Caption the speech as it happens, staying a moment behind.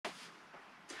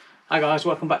Hi guys,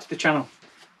 welcome back to the channel.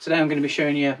 Today I'm going to be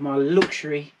showing you my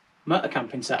luxury motor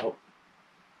camping setup.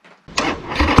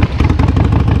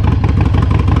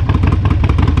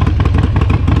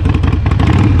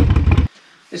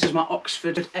 This is my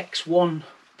Oxford X1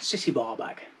 city bar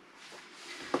bag.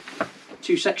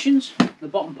 Two sections, the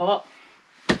bottom part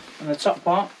and the top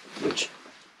part, which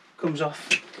comes off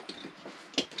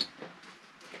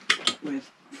with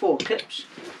 4 clips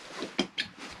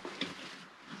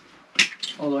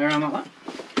all the way around like that.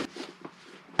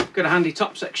 Got a handy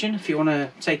top section if you want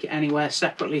to take it anywhere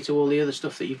separately to all the other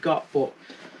stuff that you've got, but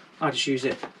I just use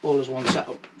it all as one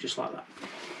setup, just like that.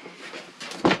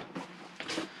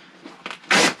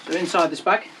 So inside this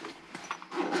bag,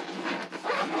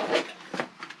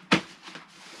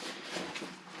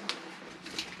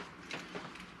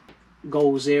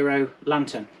 Goal Zero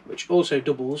lantern, which also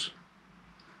doubles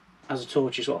as a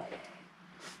torch as well.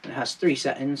 And it has 3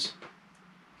 settings,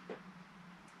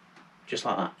 just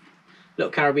like that.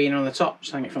 Little carabiner on the top,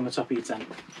 just hang it from the top of your tent.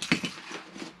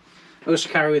 I also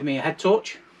carry with me a head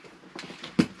torch.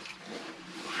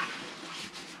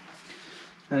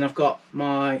 Then I've got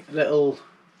my little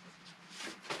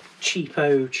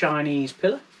cheapo Chinese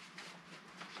pillar,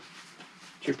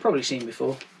 which you've probably seen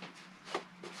before.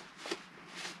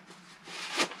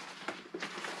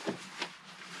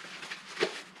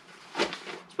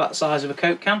 It's about the size of a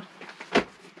Coke can.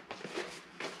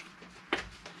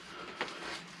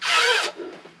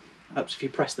 Helps if you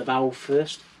press the valve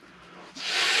first.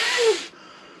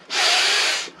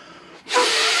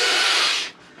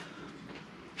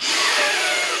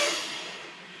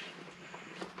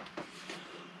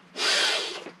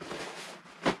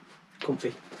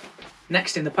 Comfy.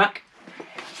 Next in the pack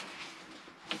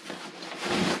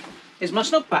is my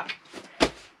snug pack.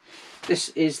 This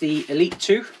is the Elite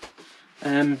 2.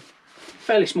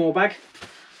 Fairly small bag.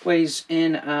 Weighs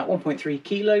in at 1.3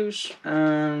 kilos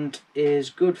and is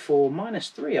good for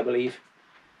 -3, I believe.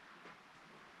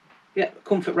 Yeah,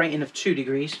 comfort rating of 2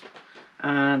 degrees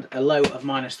and a low of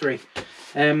 -3.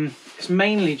 It's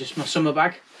mainly just my summer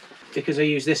bag because I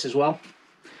use this as well.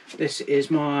 This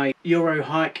is my Euro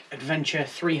Hike Adventure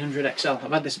 300 XL.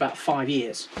 I've had this about 5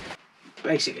 years.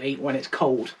 Basically, when it's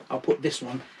cold, I'll put this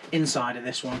one inside of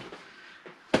this one,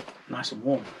 nice and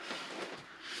warm.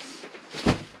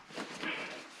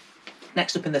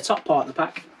 Next up in the top part of the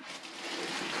pack,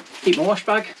 keep my wash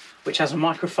bag, which has a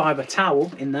microfiber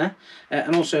towel in there,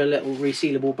 and also a little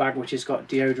resealable bag which has got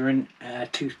deodorant,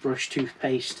 toothbrush,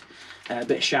 toothpaste, a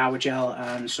bit of shower gel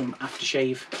and some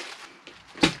aftershave.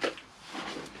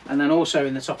 And then also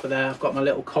in the top of there I've got my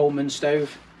little Coleman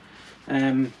stove,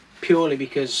 purely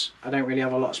because I don't really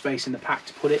have a lot of space in the pack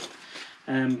to put it,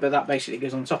 but that basically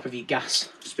goes on top of your gas,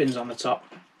 spins on the top,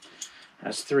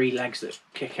 has 3 legs that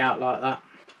kick out like that.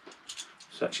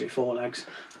 It's actually 4 legs.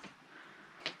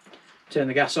 Turn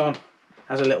the gas on,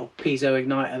 has a little piezo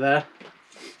igniter there.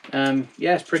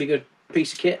 Yeah, it's a pretty good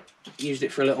piece of kit. Used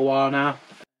it for a little while now.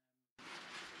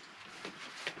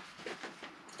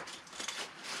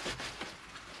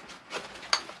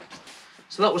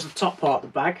 So that was the top part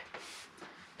of the bag.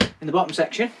 In the bottom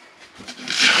section,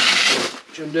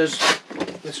 which undoes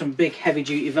with some big heavy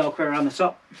duty Velcro around the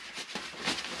top,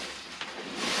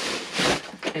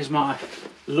 is my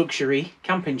luxury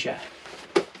camping chair.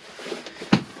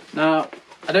 Now,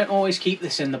 I don't always keep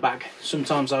this in the bag.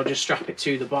 Sometimes I'll just strap it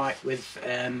to the bike with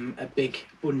a big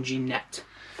bungee net.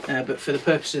 But for the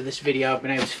purpose of this video, I've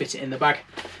been able to fit it in the bag.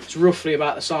 It's roughly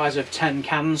about the size of 10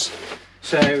 cans.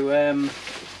 So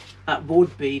that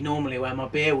would be normally where my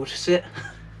beer would sit.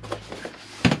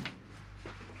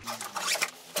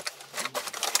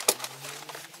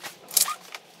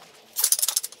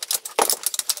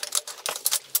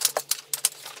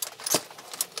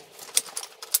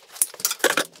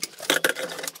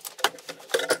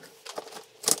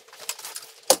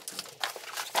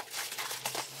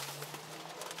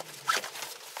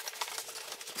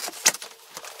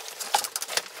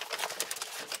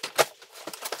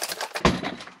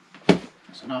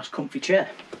 A nice comfy chair.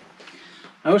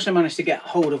 I also managed to get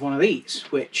hold of one of these,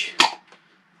 which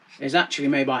is actually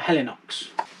made by Helinox.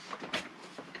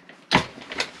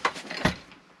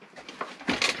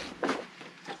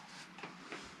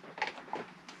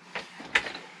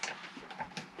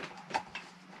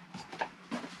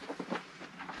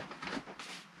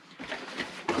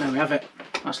 There we have it.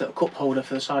 Nice little cup holder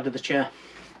for the side of the chair.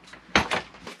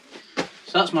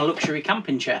 So that's my luxury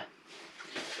camping chair.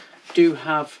 Do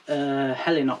have a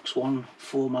Helinox one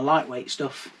for my lightweight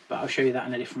stuff, but I'll show you that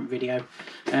in a different video.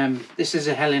 This is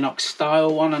a Helinox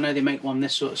style one. I know they make one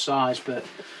this sort of size, but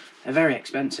They're very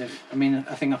expensive. I mean,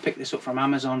 I think I picked this up from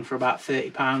Amazon for about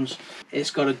 £30. It's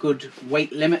got a good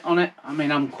weight limit on it. I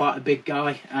mean, I'm quite a big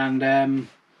guy, and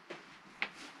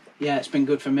yeah, it's been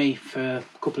good for me for a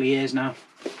couple of years now.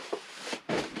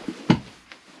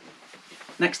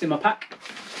 Next in my pack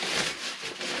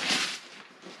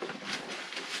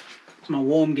is my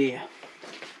warm gear.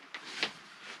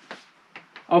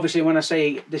 Obviously, when I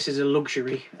say this is a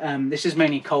luxury, this is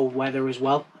mainly cold weather as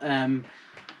well.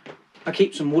 I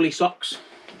keep some woolly socks,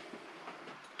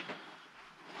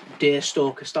 deer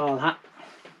stalker style hat,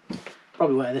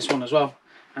 probably wear this one as well,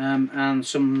 and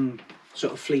some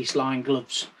sort of fleece lined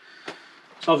gloves.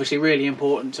 It's obviously really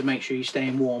important to make sure you're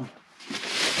staying warm.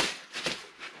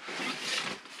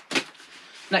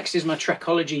 Next is my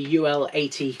Trekology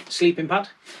UL80 sleeping pad.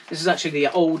 This is actually the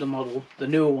older model. The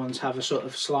newer ones have a sort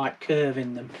of slight curve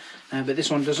in them, but this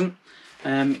one doesn't.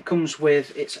 It comes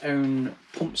with its own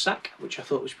pump sack, which I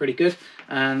thought was pretty good.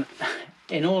 And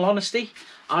in all honesty,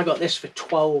 I got this for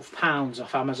 £12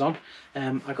 off Amazon.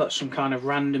 I got some kind of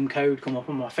random code come up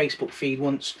on my Facebook feed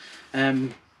once,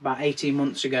 about 18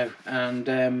 months ago,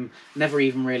 and never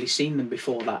even really seen them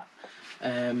before that.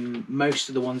 Most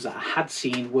of the ones that I had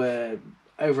seen were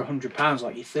over £100,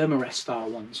 like your Thermarest style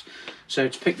ones. So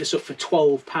to pick this up for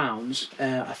 £12,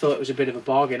 I thought it was a bit of a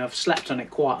bargain. I've slept on it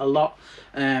quite a lot.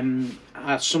 I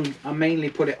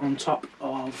mainly put it on top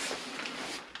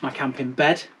of my camping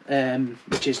bed,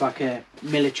 which is like a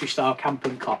military style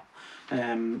camping cot,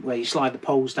 where you slide the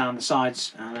poles down the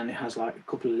sides, and then it has like a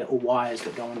couple of little wires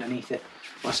that go underneath it.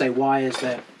 When I say wires,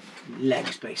 they're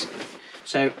legs basically.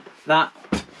 So that,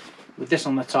 with this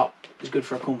on the top, is good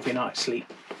for a comfy night's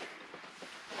sleep.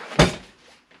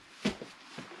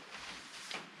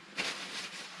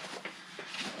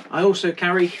 I also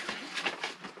carry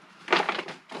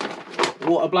a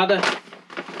water bladder.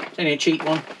 It's only a cheap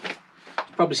one.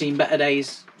 It's probably seen better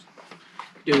days.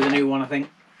 Do with the new one, I think.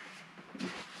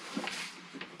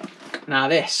 Now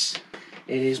this,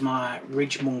 it is my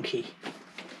Ridge Monkey.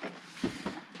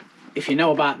 If you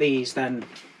know about these, then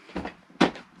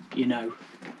you know.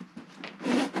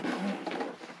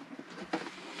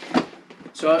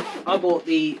 So I bought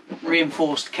the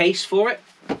reinforced case for it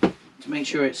to make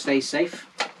sure it stays safe.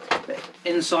 But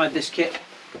inside this kit,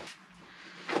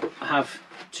 I have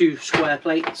 2 square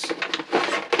plates.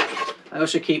 I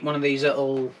also keep one of these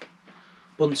little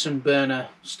Bunsen burner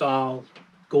style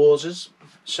gauzers,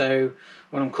 so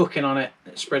when I'm cooking on it,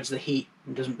 it spreads the heat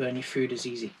and doesn't burn your food as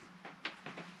easy.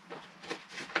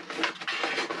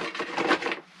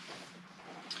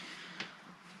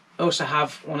 I also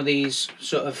have one of these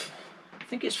sort of, I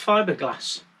think it's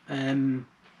fiberglass.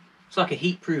 It's like a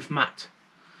heat-proof mat.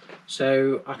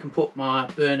 So I can put my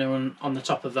burner on the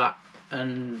top of that,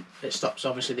 and it stops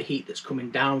obviously the heat that's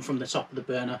coming down from the top of the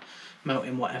burner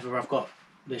melting whatever I've got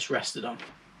this rested on.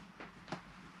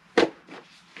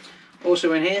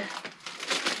 Also in here,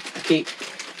 I keep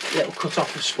a little cut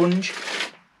off of sponge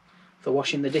for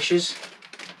washing the dishes.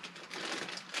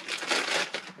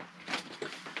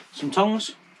 Some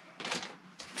tongs,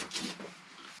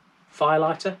 fire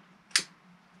lighter,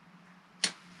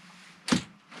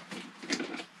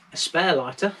 a spare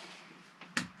lighter,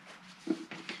 a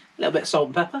little bit of salt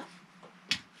and pepper,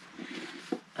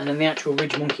 and then the actual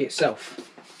Ridge Monkey itself.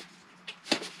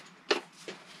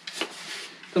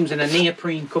 Comes in a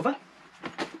neoprene cover.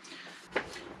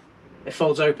 It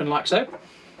folds open like so,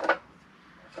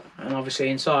 and obviously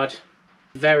inside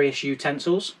various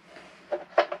utensils.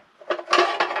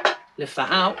 Lift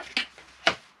that out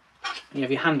and you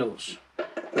have your handles,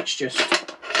 which just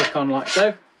click on like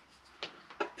so.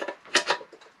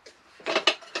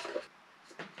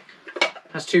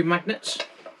 Has 2 magnets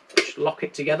which lock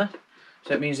it together,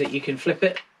 so it means that you can flip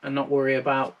it and not worry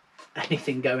about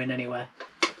anything going anywhere.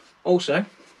 Also,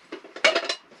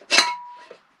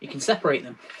 you can separate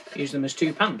them, use them as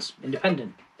 2 pans,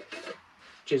 independent,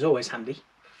 which is always handy.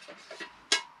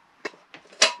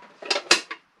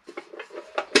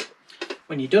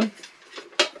 When you're done,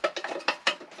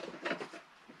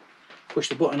 push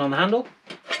the button on the handle,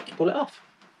 pull it off.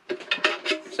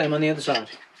 Same on the other side.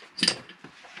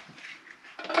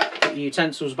 Put your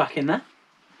utensils back in there,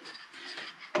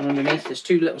 and underneath there's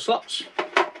 2 little slots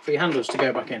for your handles to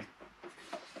go back in.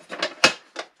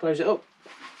 Close it up,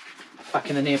 back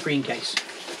in the neoprene case.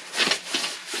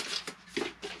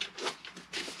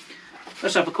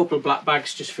 Let's have a couple of black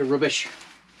bags just for rubbish.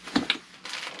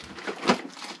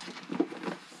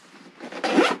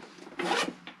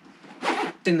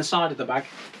 In the side of the bag,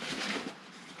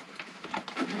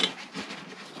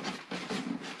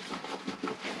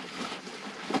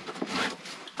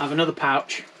 I have another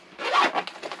pouch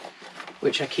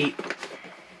which I keep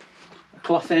a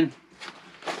cloth in,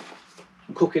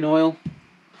 some cooking oil,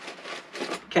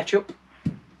 ketchup,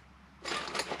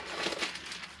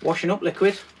 washing up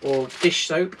liquid, or dish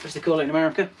soap as they call it in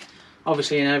America,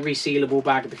 obviously in a resealable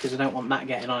bag because I don't want that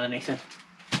getting on anything.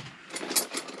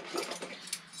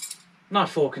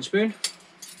 Knife, fork and spoon,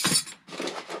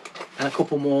 and a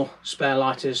couple more spare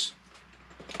lighters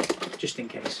just in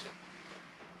case.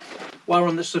 While we're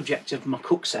on the subject of my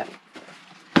cook set,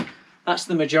 that's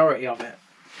the majority of it,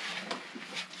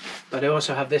 but I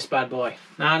also have this bad boy.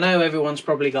 Now I know everyone's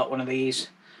probably got one of these,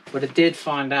 but I did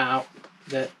find out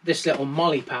that this little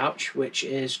molly pouch, which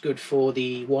is good for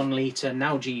the 1 litre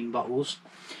Nalgene bottles,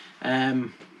 my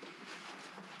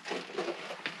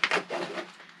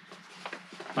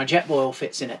Jetboil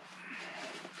fits in it.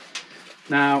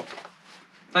 Now,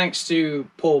 thanks to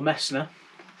Paul Messner,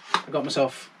 I got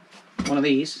myself one of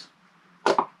these,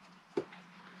 which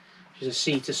is a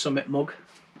Sea to Summit mug,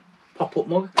 pop-up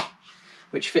mug,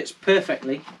 which fits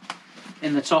perfectly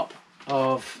in the top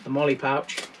of the molly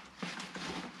pouch.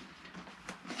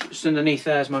 Just underneath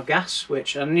there's my gas,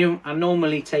 which I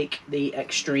normally take the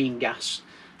extreme gas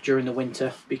during the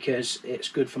winter because it's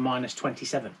good for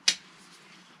 -27.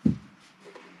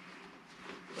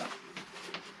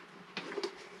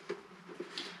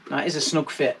 Now it is a snug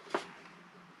fit,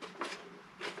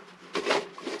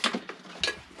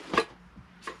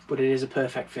 but it is a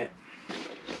perfect fit.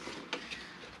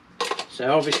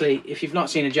 So obviously if you've not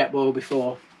seen a Jetboil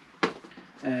before,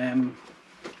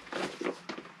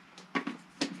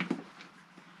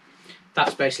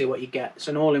 that's basically what you get. It's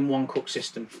an all-in-one cook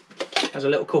system. Has a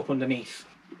little cup underneath.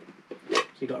 So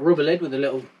you've got a rubber lid with a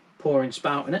little pouring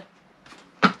spout in it.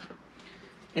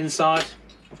 Inside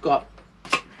I've got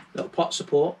a little pot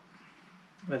support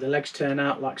where the legs turn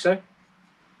out like so.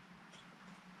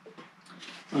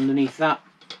 Underneath that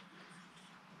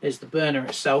is the burner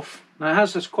itself. Now it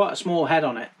has quite a small head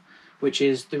on it, which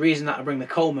is the reason that I bring the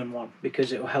Coleman one,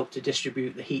 because it will help to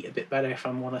distribute the heat a bit better if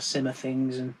I want to simmer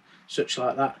things and such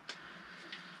like that.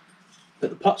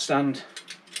 But the pot stand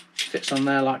fits on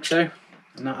there like so,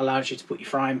 and that allows you to put your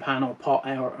frying pan or pot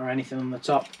or anything on the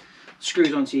top.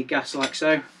 Screws onto your gas like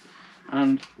so,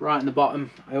 and right in the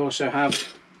bottom I also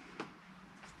have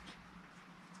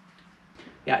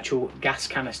the actual gas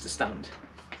canister stand,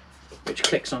 which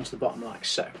clicks onto the bottom like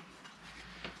so.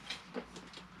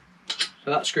 So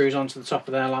that screws onto the top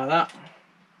of there like that,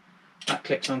 that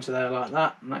clicks onto there like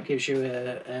that, and that gives you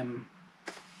a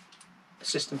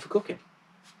system for cooking.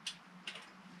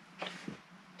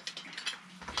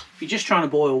 If you're just trying to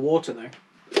boil water though,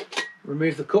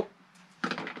 remove the cup.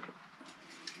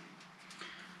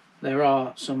 There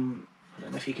are some, I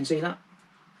don't know if you can see that,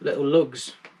 little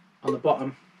lugs on the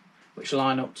bottom which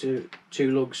line up to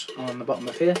 2 lugs on the bottom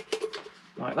of here,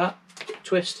 like that,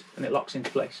 twist and it locks into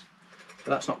place.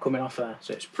 So that's not coming off there,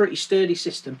 so it's a pretty sturdy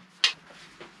system.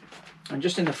 And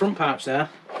just in the front pouch there,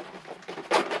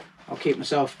 I'll keep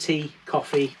myself tea,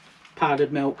 coffee,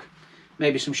 powdered milk,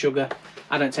 maybe some sugar.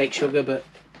 I don't take sugar, but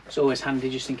it's always handy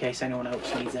just in case anyone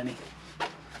else needs any.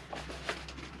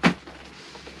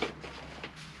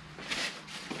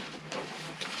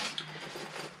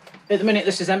 At the minute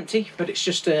this is empty, but it's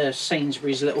just a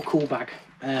Sainsbury's little cool bag.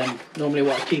 Normally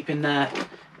what I keep in there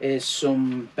is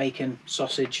some bacon,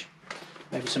 sausage,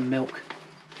 maybe some milk,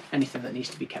 anything that needs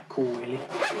to be kept cool really.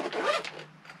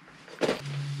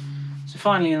 So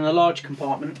finally in the large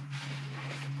compartment,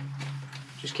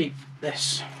 just keep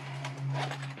this,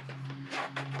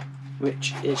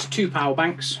 which is 2 power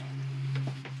banks,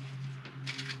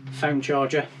 phone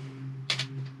charger.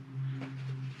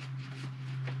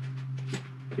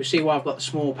 You'll see why I've got the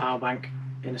small power bank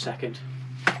in a second.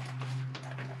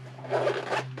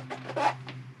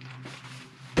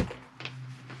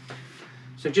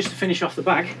 So just to finish off the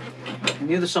bag, in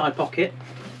the other side pocket,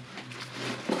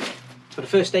 got a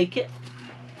first aid kit,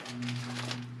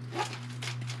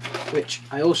 which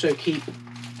I also keep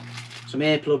some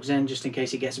earplugs in just in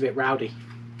case it gets a bit rowdy.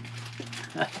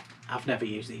 I've never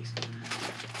used these.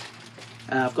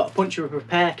 I've got a puncture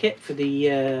repair kit for the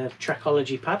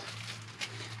Trekology pad.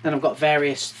 Then I've got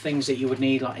various things that you would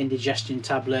need, like indigestion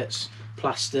tablets,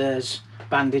 plasters,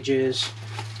 bandages,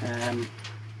 that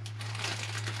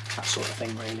sort of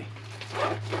thing really.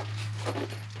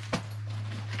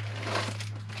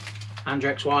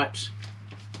 Andrex wipes,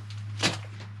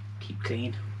 keep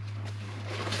clean.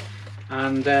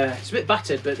 And it's a bit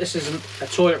battered, but this isn't a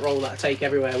toilet roll that I take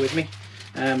everywhere with me.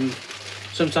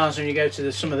 Sometimes when you go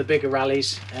to some of the bigger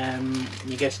rallies, and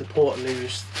you go to the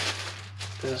Portaloos,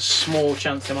 there's a small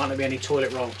chance there might not be any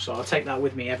toilet roll, so I'll take that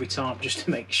with me every time just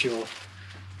to make sure.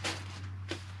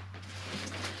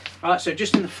 Right, so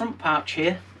just in the front pouch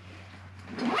here,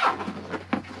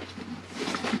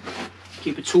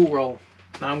 Keep a tool roll.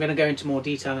 Now I'm going to go into more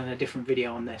detail in a different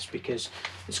video on this because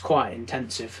it's quite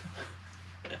intensive.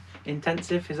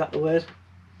 Intensive, is that the word?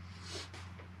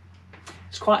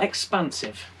 It's quite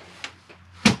expansive.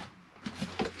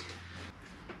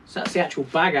 So that's the actual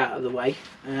bag out of the way.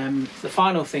 The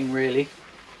final thing really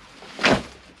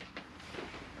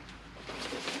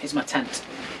is my tent.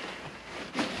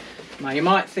 Now you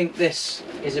might think this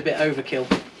is a bit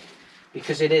overkill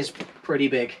because it is pretty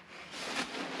big.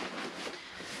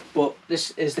 But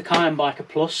this is the Cayenne Biker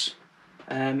Plus.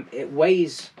 It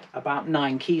weighs about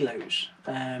 9 kilos.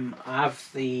 I have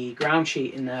the ground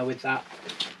sheet in there with that.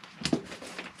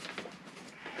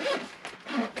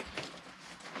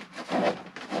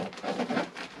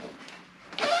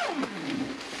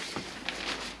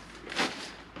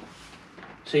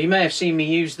 So you may have seen me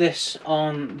use this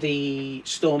on the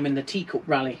Storm in the Teacup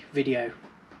Rally video,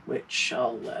 which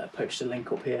I'll post a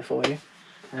link up here for you.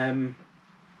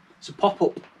 It's a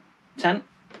pop-up tent,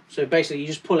 so basically you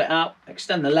just pull it out,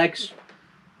 extend the legs,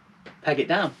 peg it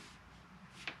down.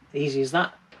 Easy as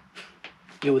that,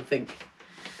 you would think.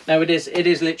 No, it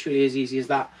is literally as easy as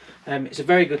that. It's a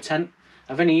very good tent.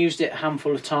 I've only used it a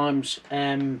handful of times,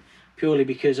 purely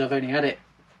because I've only had it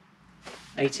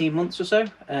 18 months or so.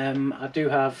 I do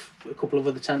have a couple of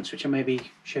other tents which I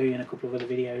maybe show you in a couple of other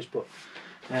videos, but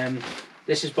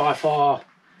this is by far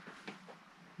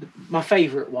my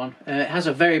favourite one. It has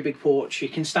a very big porch, you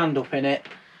can stand up in it.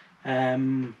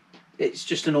 It's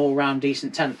just an all-round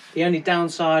decent tent. The only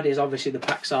downside is obviously the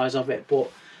pack size of it, but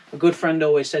a good friend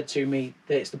always said to me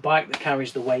that it's the bike that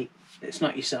carries the weight, it's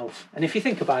not yourself. And if you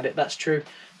think about it, that's true.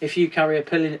 If you carry a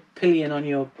pillion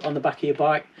on the back of your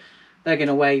bike, they're going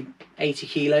to weigh 80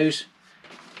 kilos.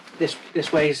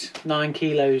 This weighs 9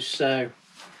 kilos, so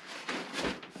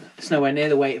it's nowhere near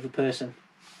the weight of a person.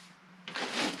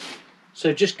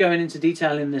 So just going into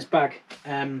detail in this bag,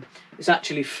 it's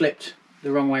actually flipped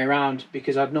the wrong way around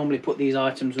because I'd normally put these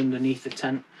items underneath the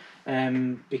tent,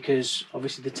 because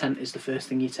obviously the tent is the first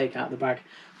thing you take out of the bag.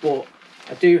 But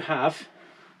I do have,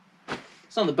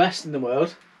 it's not the best in the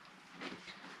world,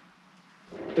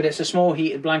 but it's a small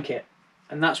heated blanket,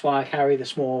 and that's why I carry the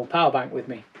small power bank with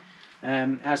me.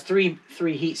 It has three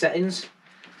heat settings.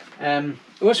 It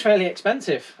was fairly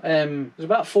expensive. It was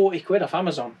about 40 quid off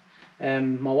Amazon.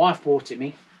 My wife bought it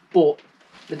me, but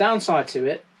the downside to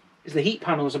it is the heat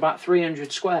panel is about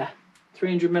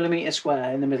 300 millimeter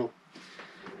square in the middle.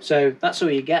 So that's all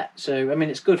you get. So I mean,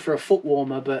 it's good for a foot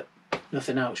warmer, but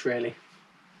nothing else really.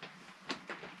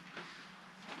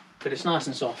 But it's nice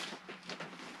and soft.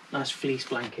 Nice fleece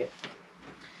blanket.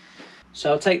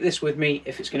 So I'll take this with me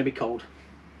if it's going to be cold.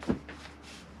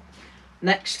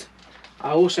 Next,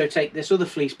 I also take this other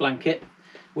fleece blanket,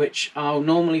 which I'll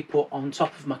normally put on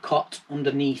top of my cot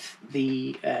underneath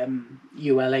the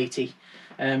UL80,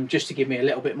 just to give me a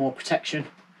little bit more protection.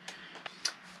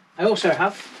 I also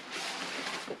have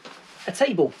a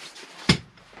table. I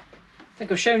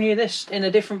think I've shown you this in a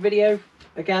different video.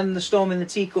 Again, the Storm in the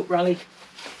Teacup Rally.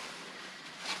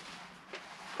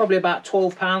 Probably about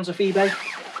 £12 off eBay.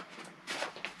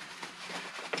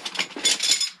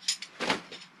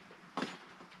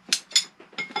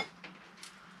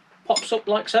 Pops up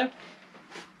like so,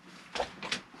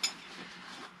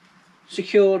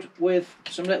 secured with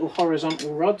some little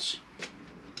horizontal rods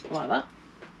like that,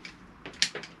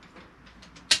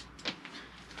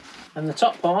 and the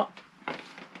top part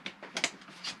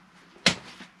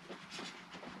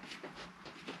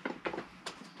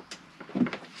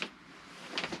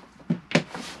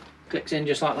clicks in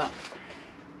just like that.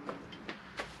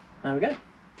 There we go,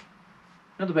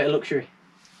 another bit of luxury.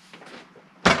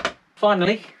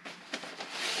 Finally,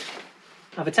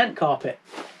 I have a tent carpet.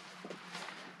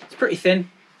 It's pretty thin,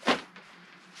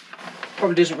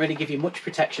 probably doesn't really give you much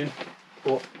protection,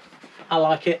 but I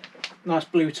like it. Nice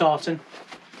blue tartan,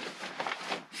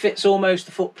 fits almost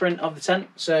the footprint of the tent,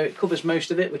 so it covers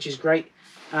most of it, which is great.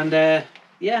 And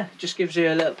yeah, just gives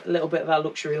you a little bit of that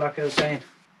luxury, like I was saying.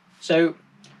 So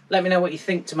let me know what you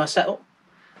think to my setup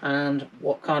and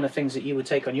what kind of things that you would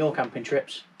take on your camping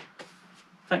trips.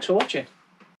 Thanks for watching.